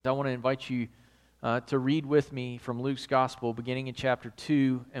I want to invite you to read with me from Luke's Gospel, beginning in chapter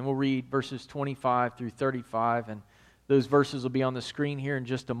 2, and we'll read verses 25 through 35, and those verses will be on the screen here in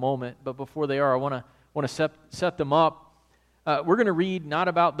just a moment. But before they are, I want to set them up. We're going to read not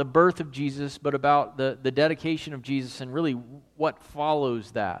about the birth of Jesus, but about the dedication of Jesus and really what follows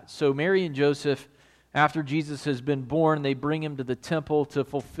that. So Mary and Joseph, after Jesus has been born, they bring him to the temple to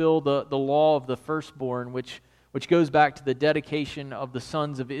fulfill the law of the firstborn, which goes back to the dedication of the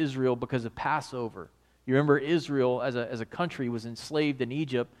sons of Israel because of Passover. You remember Israel as a country was enslaved in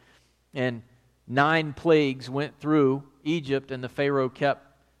Egypt, and 9 plagues went through Egypt, and the Pharaoh kept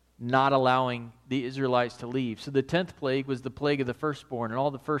not allowing the Israelites to leave. So the 10th plague was the plague of the firstborn, and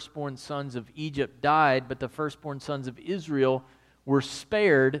all the firstborn sons of Egypt died, but the firstborn sons of Israel were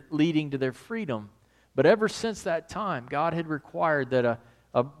spared, leading to their freedom. But ever since that time, God had required that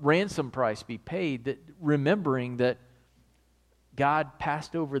a ransom price be paid, that remembering that God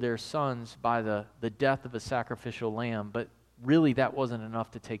passed over their sons by the death of a sacrificial lamb, but really that wasn't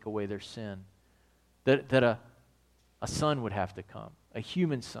enough to take away their sin. That a son would have to come, a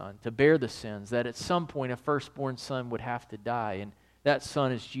human son, to bear the sins, that at some point a firstborn son would have to die, and that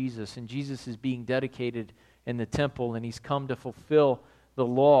son is Jesus, and Jesus is being dedicated in the temple, and he's come to fulfill the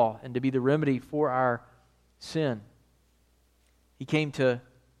law and to be the remedy for our sin. He came to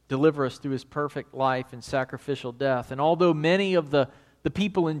deliver us through his perfect life and sacrificial death. And although many of the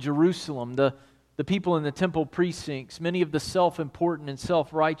people in Jerusalem, the people in the temple precincts, many of the self-important and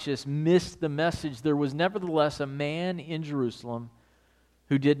self-righteous missed the message, there was nevertheless a man in Jerusalem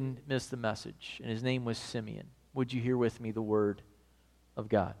who didn't miss the message, and his name was Simeon. Would you hear with me the word of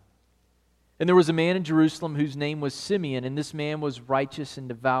God? And there was a man in Jerusalem whose name was Simeon, and this man was righteous and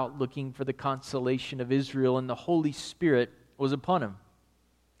devout, looking for the consolation of Israel, and the Holy Spirit was upon him.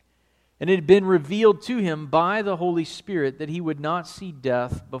 And it had been revealed to him by the Holy Spirit that he would not see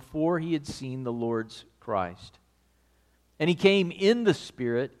death before he had seen the Lord's Christ. And he came in the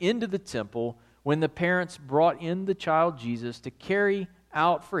Spirit into the temple when the parents brought in the child Jesus to carry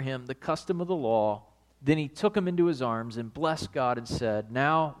out for him the custom of the law. Then he took him into his arms and blessed God and said,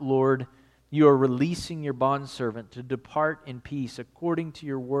 "Now, Lord, you are releasing your bondservant to depart in peace according to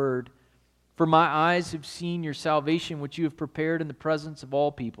your word. For my eyes have seen your salvation, which you have prepared in the presence of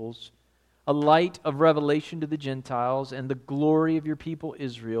all peoples, a light of revelation to the Gentiles and the glory of your people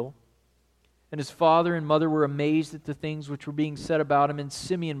Israel." And his father and mother were amazed at the things which were being said about him. And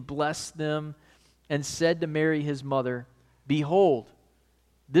Simeon blessed them and said to Mary his mother, "Behold,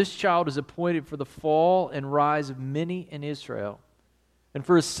 this child is appointed for the fall and rise of many in Israel, and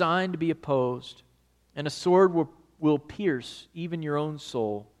for a sign to be opposed, and a sword will pierce even your own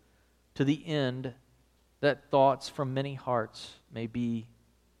soul, to the end that thoughts from many hearts may be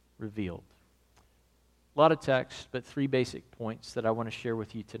revealed." A lot of text, but 3 basic points that I want to share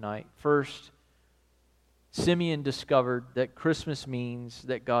with you tonight. First, Simeon discovered that Christmas means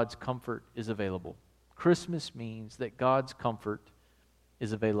that God's comfort is available. Christmas means that God's comfort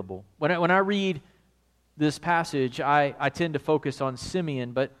is available. When I read this passage, I tend to focus on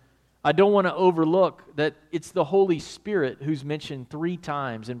Simeon, but I don't want to overlook that it's the Holy Spirit who's mentioned 3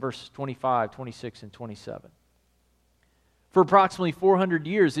 times in verses 25, 26, and 27. For approximately 400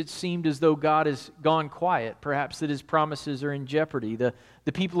 years, it seemed as though God has gone quiet, perhaps that his promises are in jeopardy. The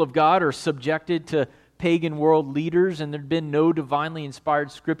people of God are subjected to pagan world leaders, and there'd been no divinely inspired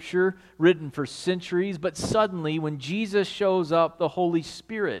scripture written for centuries. But suddenly, when Jesus shows up, the Holy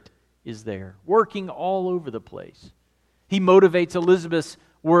Spirit is there, working all over the place. He motivates Elizabeth's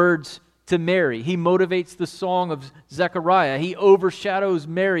words to Mary. He motivates the song of Zechariah. He overshadows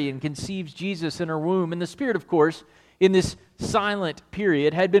Mary and conceives Jesus in her womb. And the Spirit, of course, in this silent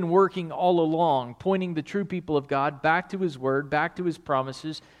period, had been working all along, pointing the true people of God back to His Word, back to His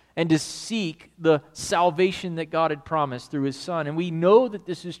promises, and to seek the salvation that God had promised through His Son. And we know that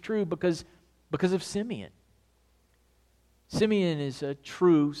this is true because of Simeon. Simeon is a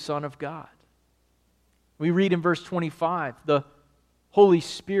true Son of God. We read in verse 25, the Holy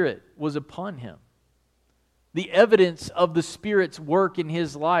Spirit was upon him. The evidence of the Spirit's work in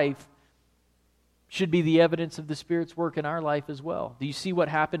his life should be the evidence of the Spirit's work in our life as well. Do you see what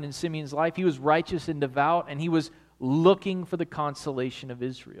happened in Simeon's life? He was righteous and devout, and he was looking for the consolation of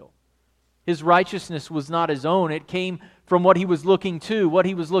Israel. His righteousness was not his own. It came from what he was looking to, what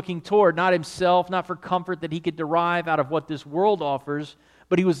he was looking toward, not himself, not for comfort that he could derive out of what this world offers,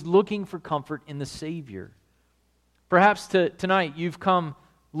 but he was looking for comfort in the Savior. Perhaps tonight you've come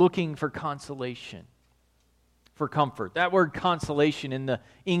looking for consolation, for comfort. That word consolation in the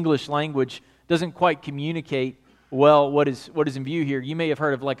English language doesn't quite communicate well what is in view here. You may have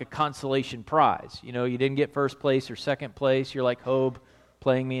heard of like a consolation prize. You know, you didn't get first place or second place. You're like, Hobe,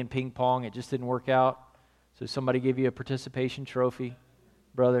 playing me in ping pong. It just didn't work out. So somebody gave you a participation trophy,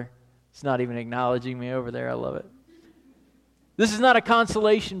 brother. It's not even acknowledging me over there. I love it. This is not a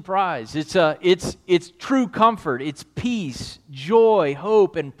consolation prize. It's true comfort. It's peace, joy,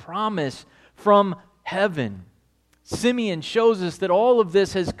 hope, and promise from heaven. Simeon shows us that all of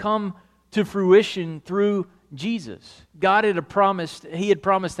this has come to fruition through Jesus. God had promised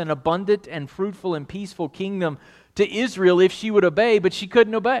an abundant and fruitful and peaceful kingdom to Israel if she would obey, but she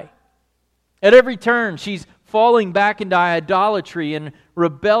couldn't obey. At every turn, she's falling back into idolatry and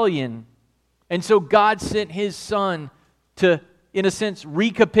rebellion. And so God sent His Son to, in a sense,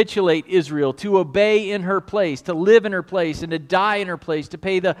 recapitulate Israel, to obey in her place, to live in her place, and to die in her place, to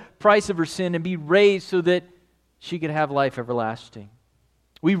pay the price of her sin and be raised so that she could have life everlasting.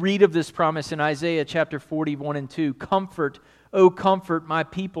 We read of this promise in Isaiah chapter 41 and 2. Comfort, O comfort my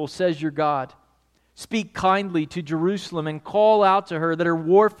people, says your God. Speak kindly to Jerusalem and call out to her that her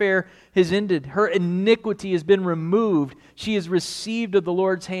warfare has ended. Her iniquity has been removed. She has received of the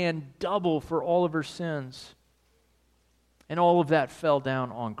Lord's hand double for all of her sins. And all of that fell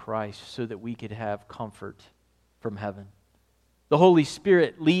down on Christ so that we could have comfort from heaven. The Holy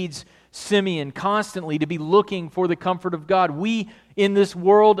Spirit leads Simeon constantly to be looking for the comfort of God. We, in this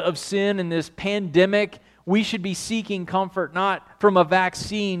world of sin, in this pandemic, we should be seeking comfort not from a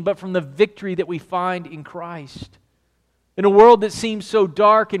vaccine, but from the victory that we find in Christ. In a world that seems so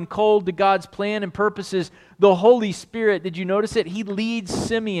dark and cold to God's plan and purposes, the Holy Spirit, did you notice it? He leads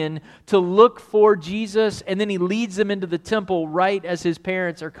Simeon to look for Jesus, and then he leads them into the temple right as his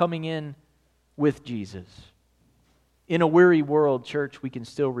parents are coming in with Jesus. In a weary world, church, we can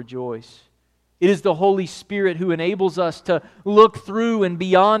still rejoice. It is the Holy Spirit who enables us to look through and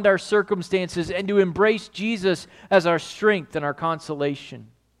beyond our circumstances and to embrace Jesus as our strength and our consolation.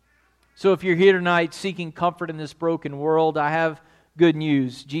 So if you're here tonight seeking comfort in this broken world, I have good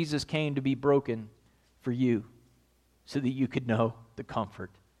news. Jesus came to be broken for you so that you could know the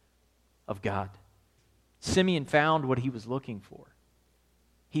comfort of God. Simeon found what he was looking for.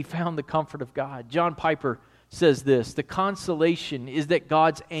 He found the comfort of God. John Piper says this: the consolation is that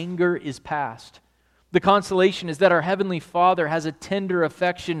God's anger is past. The consolation is that our Heavenly Father has a tender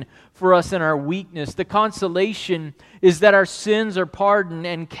affection for us in our weakness. The consolation is that our sins are pardoned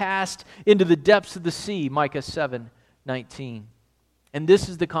and cast into the depths of the sea, Micah 7:19. And this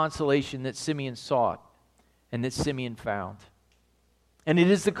is the consolation that Simeon sought and that Simeon found. And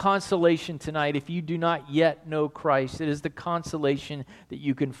it is the consolation tonight, if you do not yet know Christ, it is the consolation that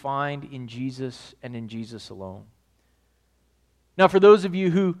you can find in Jesus and in Jesus alone. Now, for those of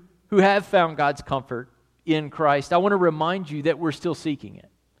you who have found God's comfort in Christ, I want to remind you that we're still seeking it.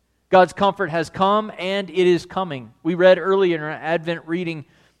 God's comfort has come and it is coming. We read earlier in our Advent reading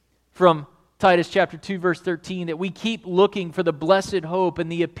from Titus chapter 2, verse 13, that we keep looking for the blessed hope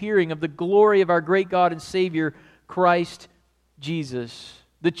and the appearing of the glory of our great God and Savior, Christ Jesus.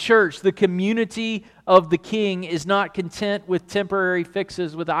 The church, the community of the King, is not content with temporary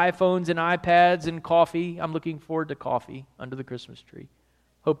fixes with iPhones and iPads and coffee. I'm looking forward to coffee under the Christmas tree.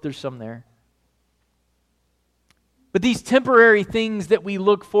 Hope there's some there. But these temporary things that we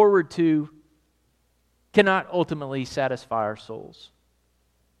look forward to cannot ultimately satisfy our souls.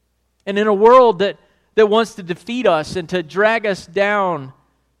 And in a world that wants to defeat us and to drag us down,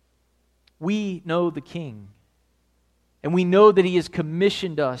 we know the King. And we know that He has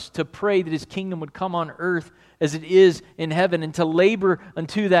commissioned us to pray that His kingdom would come on earth as it is in heaven, and to labor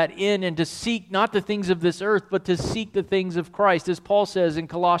unto that end, and to seek not the things of this earth, but to seek the things of Christ. As Paul says in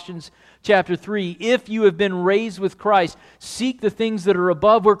Colossians chapter 3, if you have been raised with Christ, seek the things that are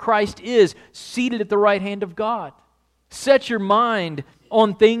above where Christ is, seated at the right hand of God. Set your mind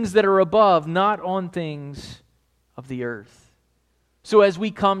on things that are above, not on things of the earth. So as we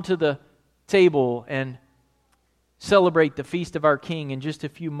come to the table and celebrate the feast of our King in just a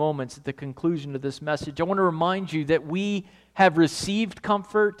few moments at the conclusion of this message, I want to remind you that we have received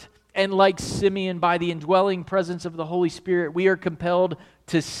comfort, and like Simeon, by the indwelling presence of the Holy Spirit, we are compelled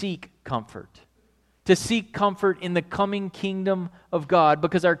to seek comfort. To seek comfort in the coming kingdom of God,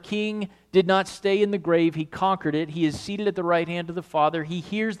 because our King did not stay in the grave. He conquered it. He is seated at the right hand of the Father. He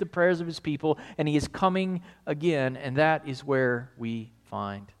hears the prayers of His people, and He is coming again, and that is where we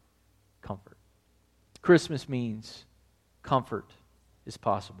find comfort. Christmas means comfort is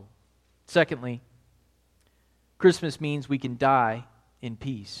possible. Secondly, Christmas means we can die in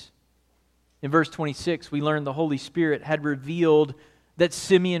peace. In verse 26, we learn the Holy Spirit had revealed that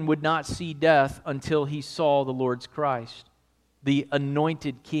Simeon would not see death until he saw the Lord's Christ, the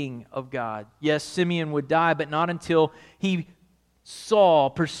anointed King of God. Yes, Simeon would die, but not until he saw,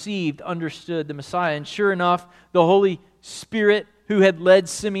 perceived, understood the Messiah. And sure enough, the Holy Spirit, who had led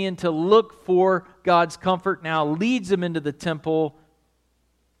Simeon to look for God's comfort, now leads him into the temple.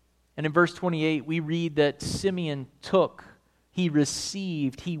 And in verse 28, we read that Simeon took, he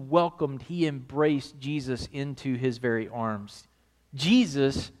received, he welcomed, he embraced Jesus into his very arms.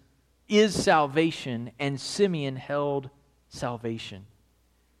 Jesus is salvation, and Simeon held salvation.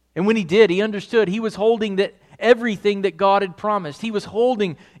 And when he did, he understood he was holding that everything that God had promised. He was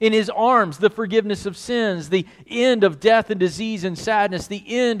holding in his arms the forgiveness of sins, the end of death and disease and sadness, the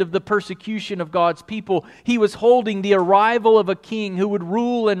end of the persecution of God's people. He was holding the arrival of a king who would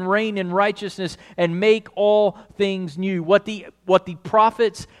rule and reign in righteousness and make all things new. What the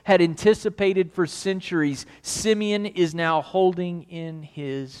prophets had anticipated for centuries, Simeon is now holding in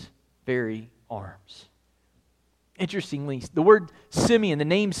his very arms. Interestingly, the word Simeon, the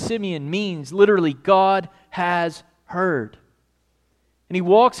name Simeon means literally God has heard. And he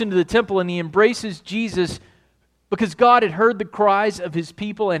walks into the temple and he embraces Jesus because God had heard the cries of his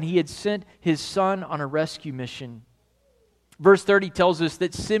people and he had sent his son on a rescue mission. Verse 30 tells us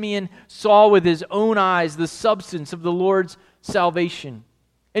that Simeon saw with his own eyes the substance of the Lord's salvation.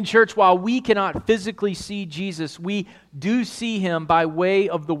 In church, while we cannot physically see Jesus, we do see him by way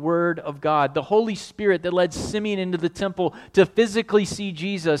of the Word of God. The Holy Spirit that led Simeon into the temple to physically see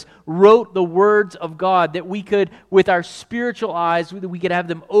Jesus wrote the words of God that we could, with our spiritual eyes, we could have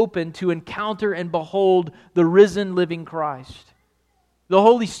them open to encounter and behold the risen, living Christ. The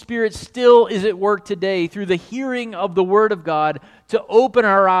Holy Spirit still is at work today through the hearing of the Word of God to open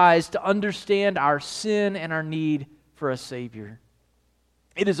our eyes to understand our sin and our need for a Savior.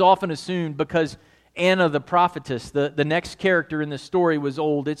 It is often assumed because Anna the prophetess, the next character in the story, was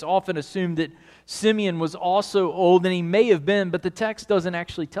old. It's often assumed that Simeon was also old, and he may have been, but the text doesn't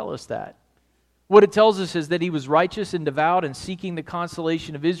actually tell us that. What it tells us is that he was righteous and devout and seeking the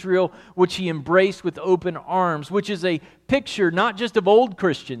consolation of Israel, which he embraced with open arms, which is a picture not just of old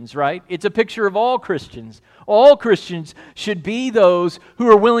Christians, right? It's a picture of all Christians. All Christians should be those who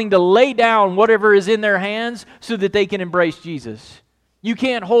are willing to lay down whatever is in their hands so that they can embrace Jesus. You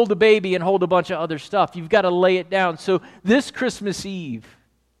can't hold a baby and hold a bunch of other stuff. You've got to lay it down. So this Christmas Eve,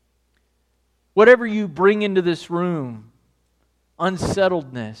 whatever you bring into this room,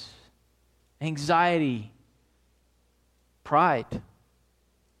 unsettledness, anxiety, pride,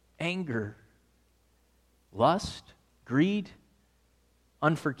 anger, lust, greed,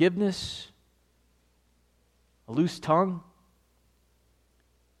 unforgiveness, a loose tongue,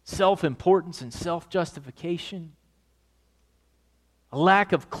 self-importance and self-justification, a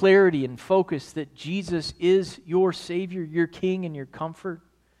lack of clarity and focus that Jesus is your Savior, your King, and your comfort.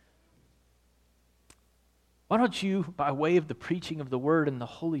 Why don't you, by way of the preaching of the Word and the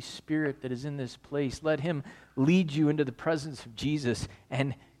Holy Spirit that is in this place, let Him lead you into the presence of Jesus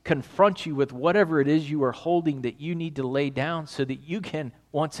and confront you with whatever it is you are holding that you need to lay down so that you can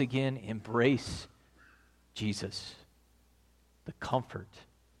once again embrace Jesus, the comfort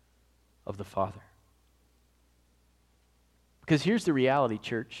of the Father. Because here's the reality,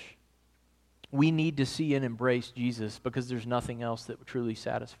 church. We need to see and embrace Jesus because there's nothing else that would truly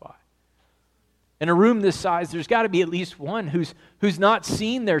satisfy. In a room this size, there's got to be at least one who's not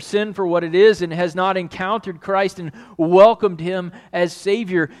seen their sin for what it is and has not encountered Christ and welcomed Him as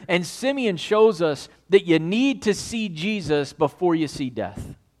Savior. And Simeon shows us that you need to see Jesus before you see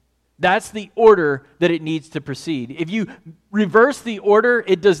death. That's the order that it needs to proceed. If you reverse the order,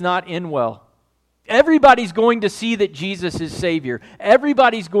 it does not end well. Everybody's going to see that Jesus is Savior.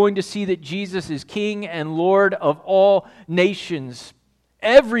 Everybody's going to see that Jesus is King and Lord of all nations.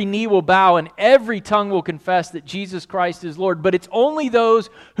 Every knee will bow and every tongue will confess that Jesus Christ is Lord. But it's only those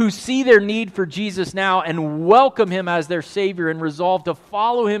who see their need for Jesus now and welcome Him as their Savior and resolve to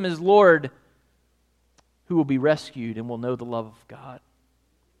follow Him as Lord who will be rescued and will know the love of God.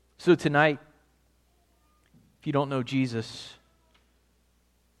 So tonight, if you don't know Jesus,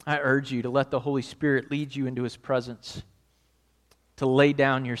 I urge you to let the Holy Spirit lead you into His presence, to lay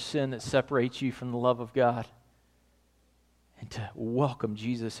down your sin that separates you from the love of God, and to welcome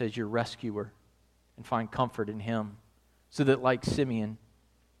Jesus as your rescuer and find comfort in Him, so that like Simeon,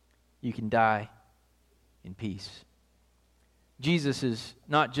 you can die in peace. Jesus is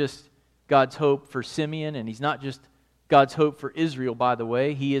not just God's hope for Simeon, and He's not just God's hope for Israel, by the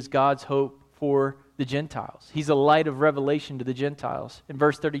way. He is God's hope for the Gentiles. He's a light of revelation to the Gentiles. In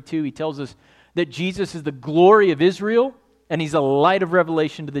verse 32, He tells us that Jesus is the glory of Israel, and He's a light of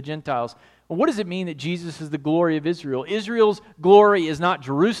revelation to the Gentiles. Well, what does it mean that Jesus is the glory of Israel? Israel's glory is not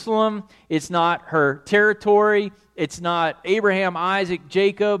Jerusalem. It's not her territory. It's not Abraham, Isaac,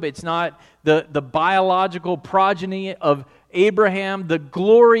 Jacob. It's not the biological progeny of Abraham. The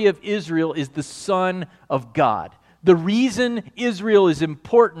glory of Israel is the Son of God. The reason Israel is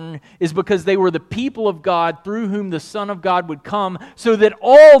important is because they were the people of God through whom the Son of God would come, so that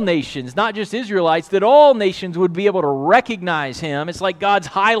all nations, not just Israelites, that all nations would be able to recognize Him. It's like God's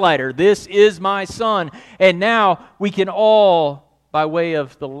highlighter. This is my Son. And now we can all, by way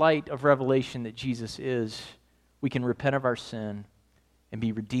of the light of revelation that Jesus is, we can repent of our sin and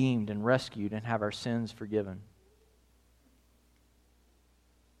be redeemed and rescued and have our sins forgiven.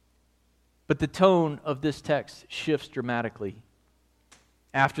 But the tone of this text shifts dramatically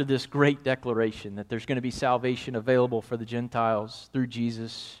after this great declaration that there's going to be salvation available for the Gentiles through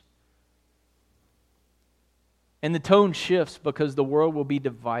Jesus. And the tone shifts because the world will be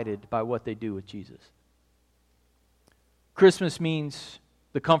divided by what they do with Jesus. Christmas means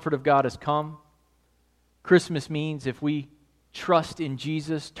the comfort of God has come. Christmas means if we trust in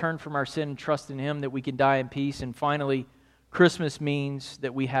Jesus, turn from our sin and trust in Him, that we can die in peace. And finally, Christmas means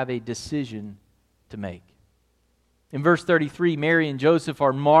that we have a decision to make. In verse 33, Mary and Joseph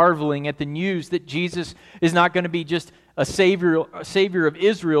are marveling at the news that Jesus is not going to be just a savior of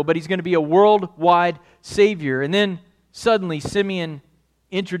Israel, but He's going to be a worldwide Savior. And then suddenly Simeon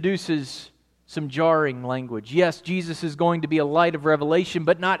introduces some jarring language. Yes, Jesus is going to be a light of revelation,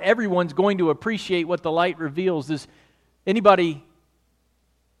 but not everyone's going to appreciate what the light reveals. Does anybody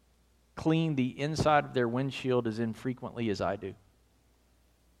clean the inside of their windshield as infrequently as I do?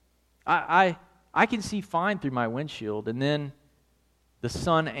 I can see fine through my windshield, and then the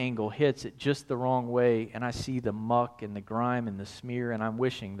sun angle hits it just the wrong way, and I see the muck and the grime and the smear, and I'm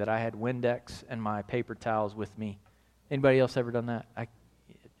wishing that I had Windex and my paper towels with me. Anybody else ever done that?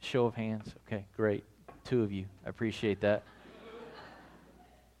 Show of hands. Okay, great. 2 of you. I appreciate that.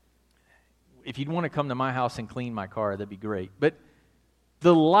 If you'd want to come to my house and clean my car, that'd be great. But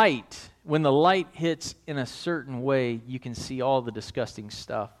the light, when the light hits in a certain way, you can see all the disgusting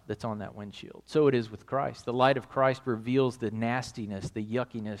stuff that's on that windshield. So it is with Christ. The light of Christ reveals the nastiness, the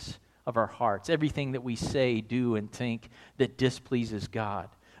yuckiness of our hearts. Everything that we say, do, and think that displeases God.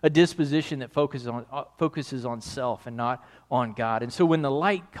 A disposition that focuses on self and not on God. And so when the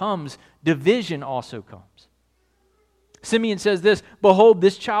light comes, division also comes. Simeon says this, "Behold,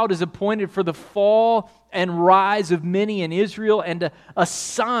 this child is appointed for the fall and rise of many in Israel, and a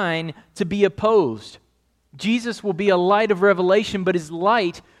sign to be opposed." Jesus will be a light of revelation, but His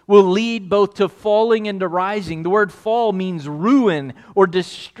light will lead both to falling and to rising. The word fall means ruin or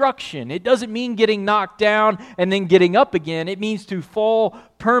destruction. It doesn't mean getting knocked down and then getting up again. It means to fall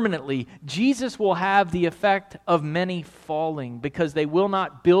permanently. Jesus will have the effect of many falling because they will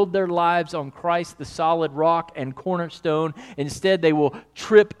not build their lives on Christ, the solid rock and cornerstone. Instead, they will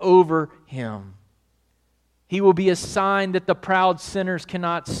trip over Him. He will be a sign that the proud sinners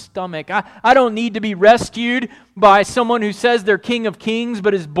cannot stomach. I don't need to be rescued by someone who says they're King of Kings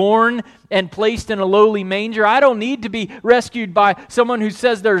but is born and placed in a lowly manger. I don't need to be rescued by someone who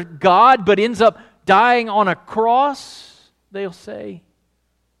says they're God but ends up dying on a cross. They'll say,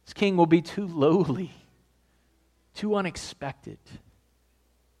 this king will be too lowly, too unexpected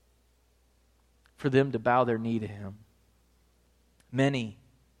for them to bow their knee to Him. Many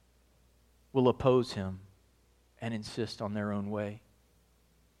will oppose Him and insist on their own way.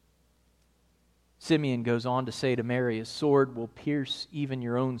 Simeon goes on to say to Mary, "A sword will pierce even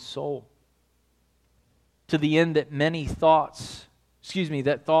your own soul, to the end that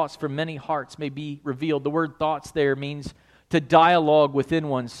that thoughts from many hearts may be revealed." The word thoughts there means to dialogue within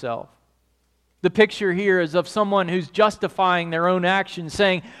oneself. The picture here is of someone who's justifying their own actions,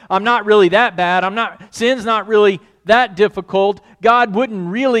 saying, "I'm not really that bad. Sin's not really that difficult. God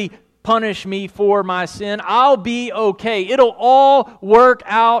wouldn't really punish me for my sin. I'll be okay. It'll all work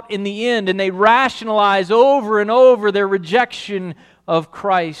out in the end." And they rationalize over and over their rejection of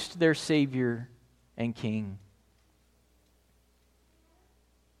Christ, their Savior and King.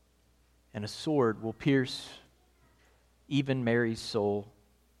 And a sword will pierce even Mary's soul.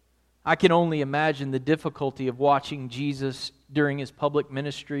 I can only imagine the difficulty of watching Jesus during His public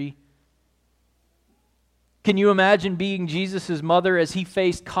ministry. Can you imagine being Jesus' mother as He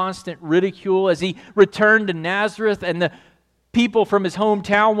faced constant ridicule, as He returned to Nazareth and the people from His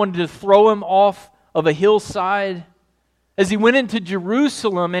hometown wanted to throw Him off of a hillside? As He went into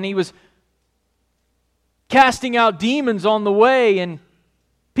Jerusalem and He was casting out demons on the way, and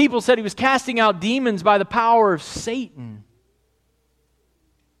people said He was casting out demons by the power of Satan.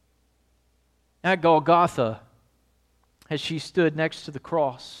 At Golgotha, as she stood next to the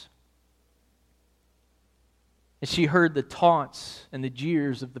cross, and she heard the taunts and the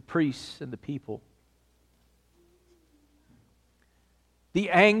jeers of the priests and the people,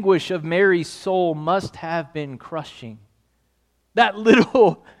 the anguish of Mary's soul must have been crushing. That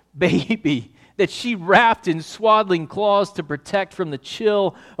little baby that she wrapped in swaddling cloths to protect from the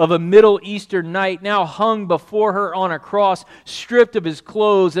chill of a Middle Eastern night, now hung before her on a cross, stripped of his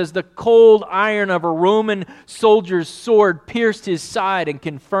clothes, as the cold iron of a Roman soldier's sword pierced his side and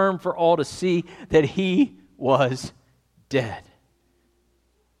confirmed for all to see that he was dead.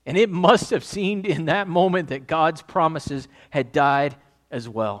 And it must have seemed in that moment that God's promises had died as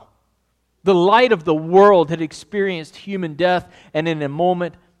well. The light of the world had experienced human death, and in a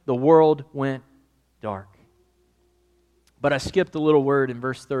moment, the world went dark. But I skipped a little word in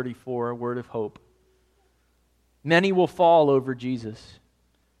verse 34, a word of hope. Many will fall over Jesus.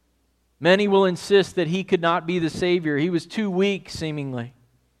 Many will insist that he could not be the Savior. He was too weak, seemingly.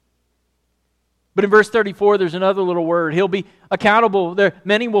 But in verse 34, there's another little word. He'll be accountable.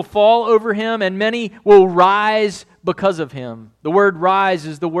 Many will fall over him, and many will rise because of him. The word rise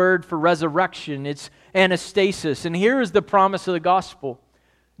is the word for resurrection. It's anastasis. And here is the promise of the gospel.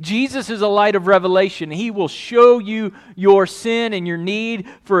 Jesus is a light of revelation. He will show you your sin and your need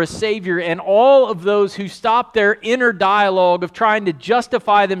for a Savior. And all of those who stop their inner dialogue of trying to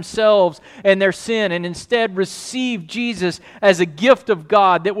justify themselves and their sin and instead receive Jesus as a gift of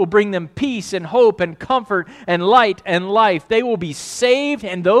God that will bring them peace and hope and comfort and light and life, they will be saved.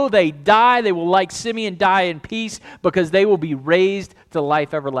 And though they die, they will, like Simeon, die in peace, because they will be raised to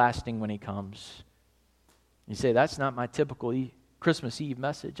life everlasting when He comes. You say, that's not my typical Christmas Eve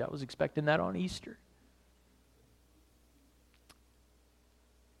message. I was expecting that on Easter.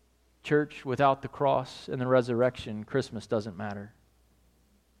 Church, without the cross and the resurrection, Christmas doesn't matter.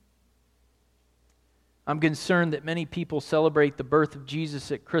 I'm concerned that many people celebrate the birth of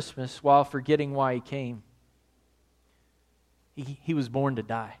Jesus at Christmas while forgetting why He came. He was born to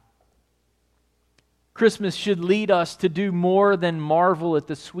die. Christmas should lead us to do more than marvel at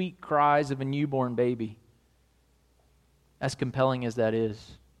the sweet cries of a newborn baby, as compelling as that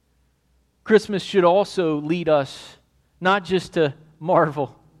is. Christmas should also lead us not just to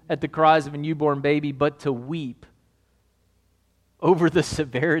marvel at the cries of a newborn baby, but to weep over the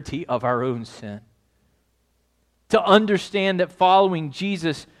severity of our own sin. To understand that following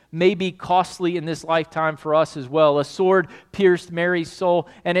Jesus may be costly in this lifetime for us as well. A sword pierced Mary's soul,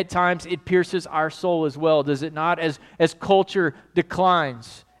 and at times it pierces our soul as well, does it not? As culture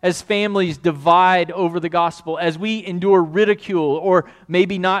declines, as families divide over the gospel, as we endure ridicule or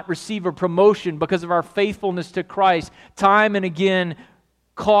maybe not receive a promotion because of our faithfulness to Christ, time and again,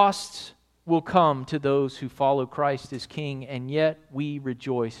 costs will come to those who follow Christ as King, and yet we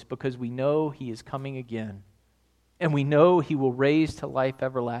rejoice because we know He is coming again. And we know He will raise to life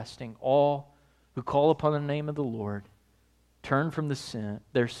everlasting all who call upon the name of the Lord, turn from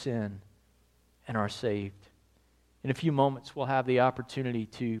their sin, and are saved. In a few moments, we'll have the opportunity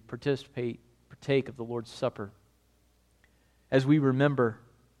to partake of the Lord's Supper as we remember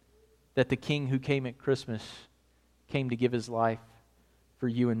that the King who came at Christmas came to give His life for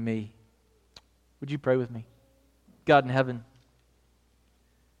you and me. Would you pray with me? God in heaven,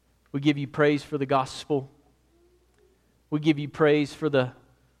 we give You praise for the gospel. We give You praise for the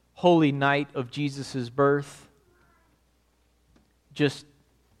holy night of Jesus' birth. Just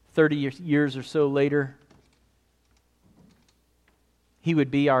 30 years or so later, He would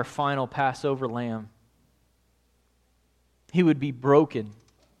be our final Passover lamb. He would be broken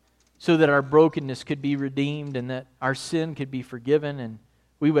so that our brokenness could be redeemed and that our sin could be forgiven and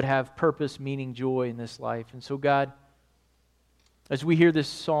we would have purpose, meaning, joy in this life. And so, God, as we hear this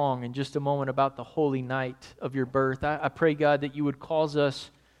song in just a moment about the holy night of Your birth, I pray, God, that You would cause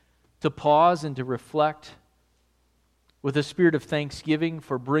us to pause and to reflect with a spirit of thanksgiving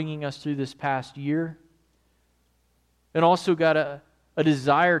for bringing us through this past year. And also, God, a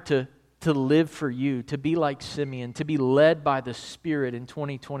desire to live for You, to be like Simeon, to be led by the Spirit in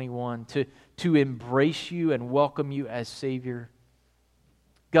 2021, to embrace You and welcome You as Savior.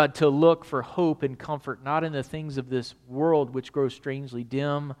 God, to look for hope and comfort, not in the things of this world which grow strangely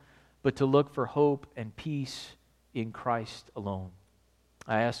dim, but to look for hope and peace in Christ alone.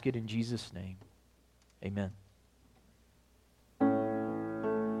 I ask it in Jesus' name. Amen.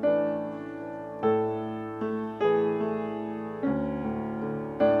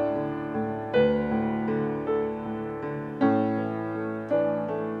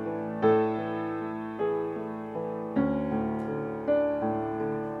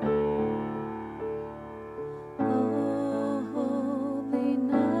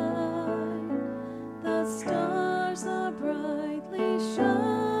 Stars are brightly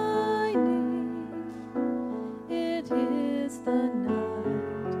shining.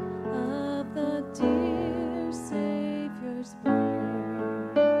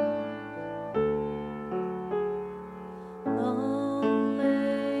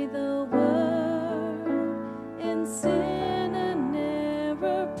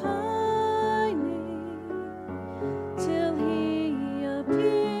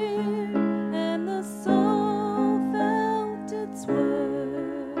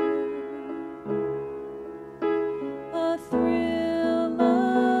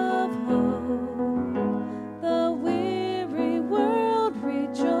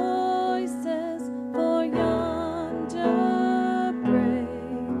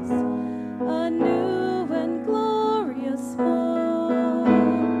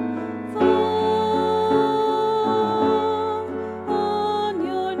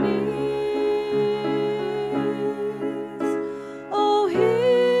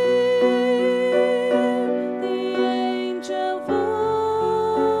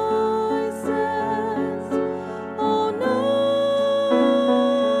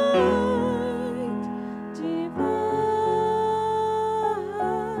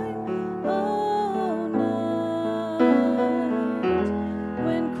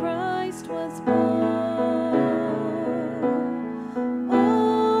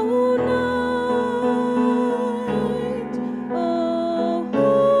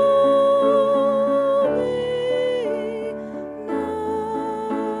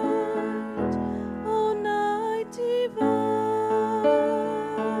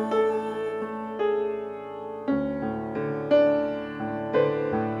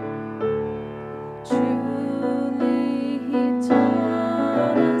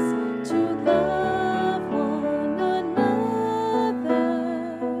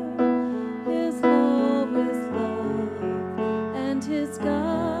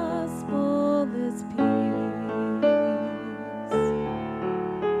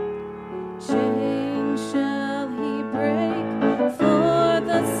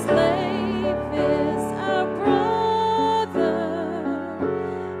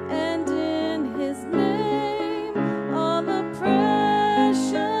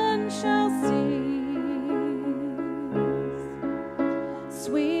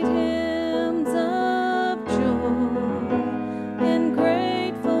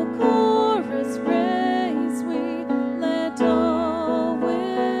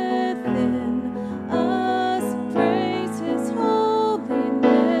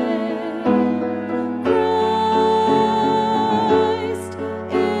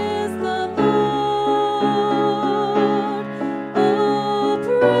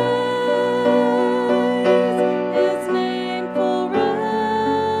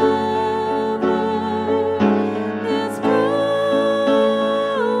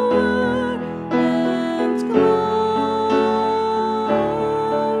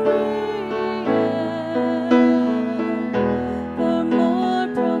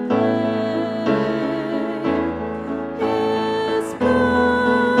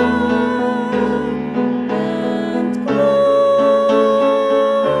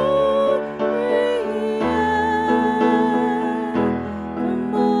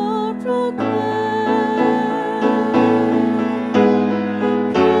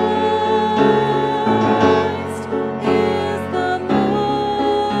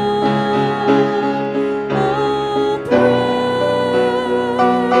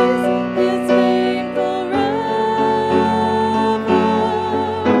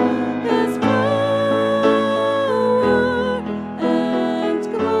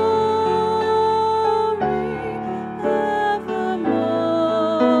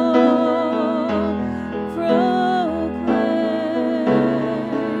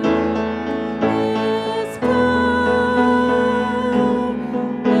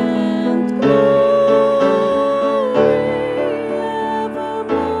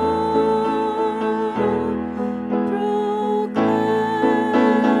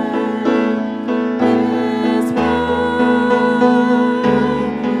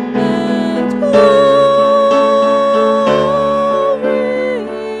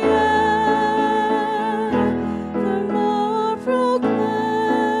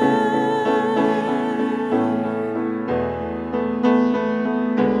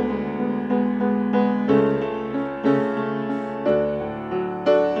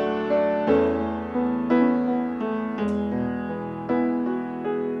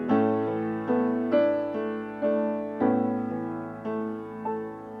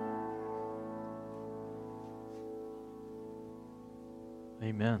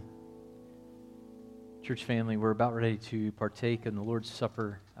 Amen. Church family, we're about ready to partake in the Lord's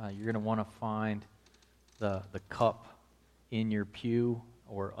Supper. You're going to want to find the cup in your pew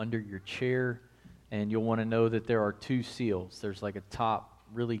or under your chair, and you'll want to know that there are two seals. There's like a top,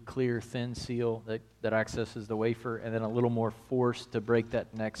 really clear, thin seal that accesses the wafer, and then a little more force to break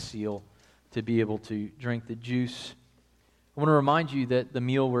that next seal to be able to drink the juice. I want to remind you that the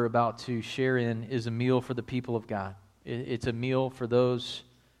meal we're about to share in is a meal for the people of God. It's a meal for those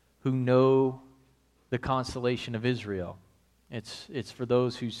who know the consolation of Israel. It's for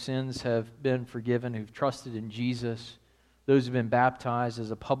those whose sins have been forgiven, who've trusted in Jesus, those who've been baptized as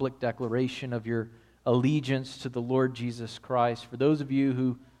a public declaration of your allegiance to the Lord Jesus Christ. For those of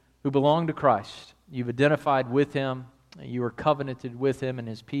you who belong to Christ, you've identified with Him, you are covenanted with Him and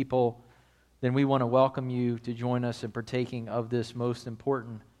His people, then we want to welcome you to join us in partaking of this most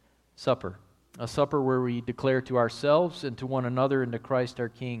important supper. A supper where we declare to ourselves and to one another and to Christ our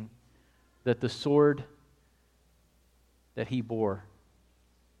King that the sword that He bore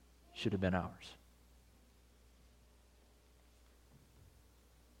should have been ours.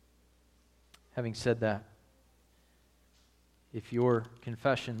 Having said that, if your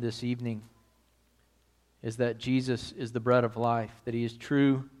confession this evening is that Jesus is the bread of life, that He is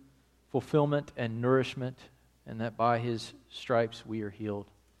true fulfillment and nourishment, and that by His stripes we are healed,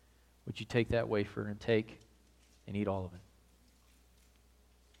 would you take that wafer and take and eat all of it?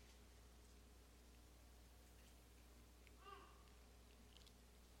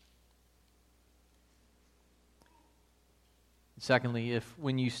 Secondly, if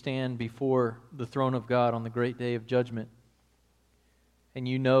when you stand before the throne of God on the great day of judgment, and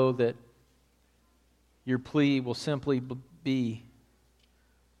you know that your plea will simply be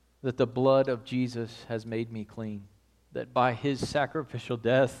that the blood of Jesus has made me clean, that by His sacrificial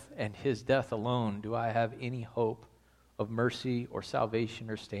death and His death alone do I have any hope of mercy or salvation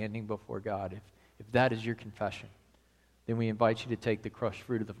or standing before God. If that is your confession, then we invite you to take the crushed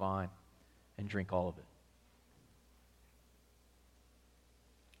fruit of the vine and drink all of it.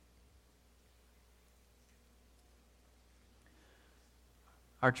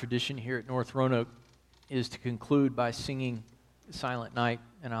 Our tradition here at North Roanoke is to conclude by singing Silent Night,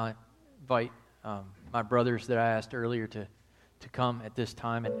 and I invite my brothers that I asked earlier to come at this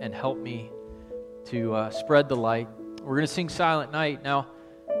time and help me to spread the light. We're going to sing Silent Night. Now,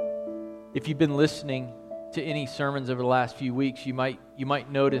 if you've been listening to any sermons over the last few weeks, you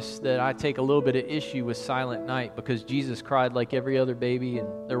might notice that I take a little bit of issue with Silent Night because Jesus cried like every other baby,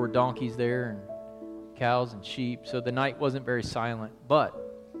 and there were donkeys there and cows and sheep, so the night wasn't very silent. But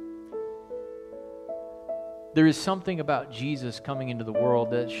there is something about Jesus coming into the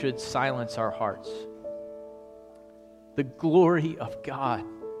world that should silence our hearts. the glory of God,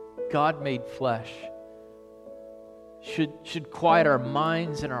 God made flesh, should quiet our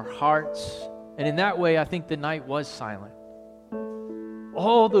minds and our hearts. And in that way, I think the night was silent.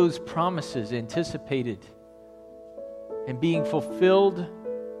 All those promises anticipated and being fulfilled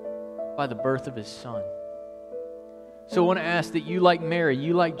by the birth of His Son. So I want to ask that you, like Mary,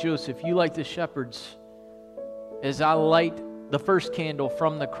 you like Joseph, you like the shepherds, as I light the first candle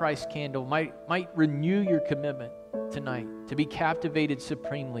from the Christ candle, might renew your commitment tonight to be captivated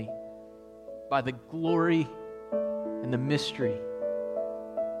supremely by the glory and the mystery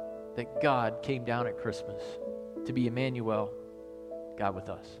that God came down at Christmas to be Emmanuel, God with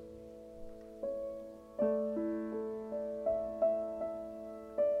us.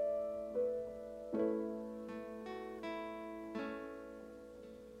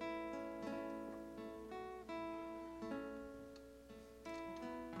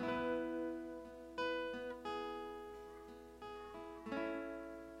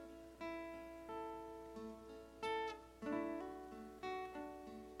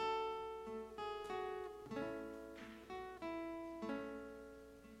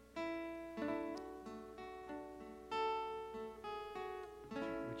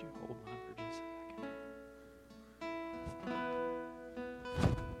 Would you hold on for just a second?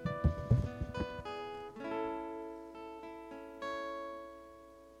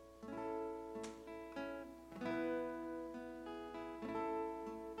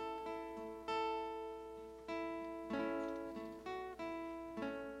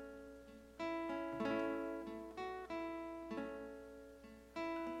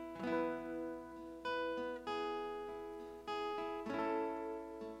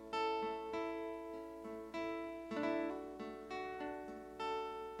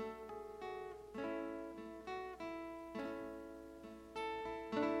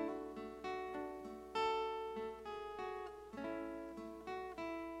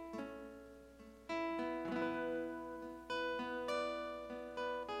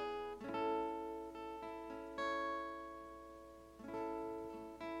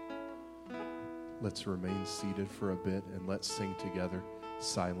 Let's remain seated for a bit and let's sing together,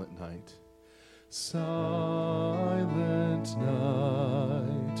 Silent Night. Silent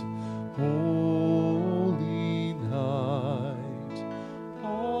night, holy night,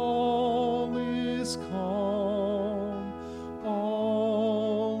 all is calm,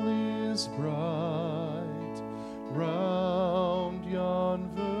 all is bright, round yon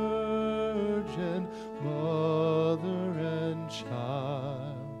virgin, mother and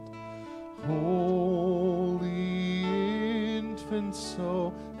child, holy infant,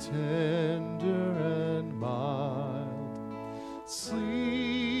 so tender and mild,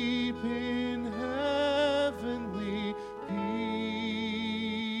 sleep in heavenly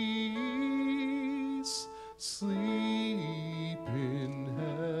peace, sleep in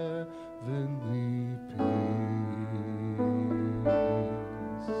heavenly peace.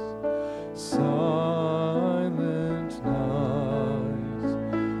 Silent night,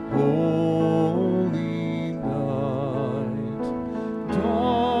 holy night,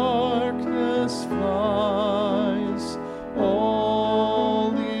 darkness flies,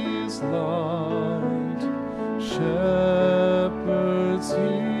 all is light, shepherds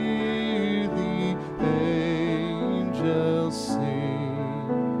hear the angels sing,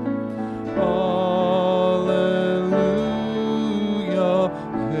 Alleluia,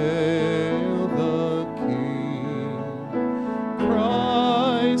 hail the King,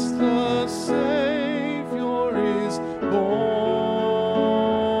 Christ the Savior is born,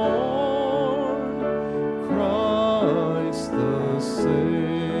 Christ the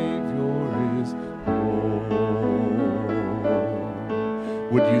Savior is born.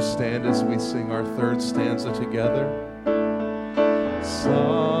 Would you stand as we sing our third stanza together?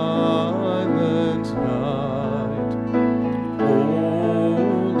 Silent night,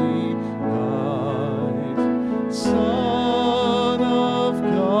 holy night, Son of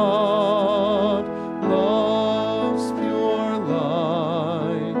God, love's pure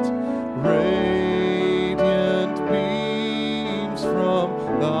light, radiant beams from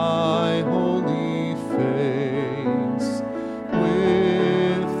thy holy face,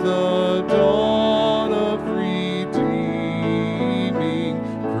 with the dawn of redeeming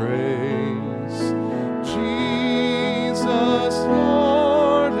grace. Jesus,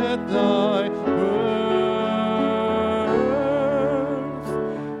 Lord, at thy birth,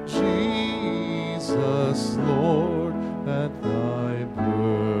 Jesus, Lord, at thy birth.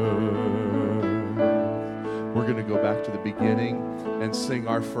 We're going to go back to the beginning and sing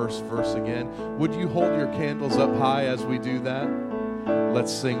our first verse again. Would you hold your candles up high as we do that?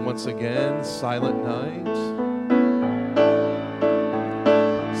 Let's sing once again, Silent Night.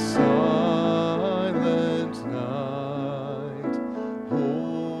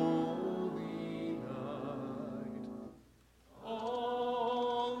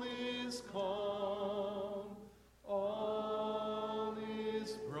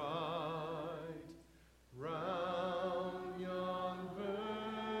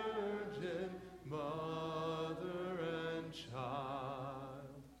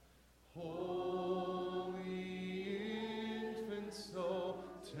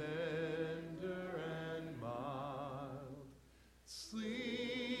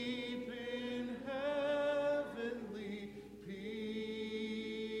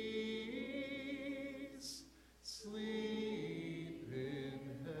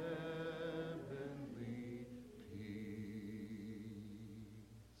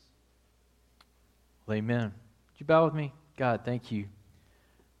 Amen. Would you bow with me? God, thank you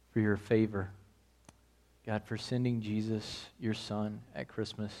for your favor. God, for sending Jesus, your Son, at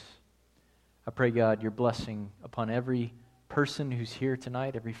Christmas. I pray, God, your blessing upon every person who's here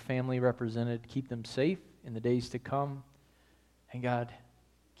tonight, every family represented. Keep them safe in the days to come. And God,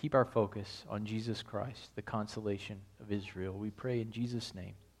 keep our focus on Jesus Christ, the consolation of Israel. We pray in Jesus'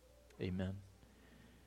 name. Amen.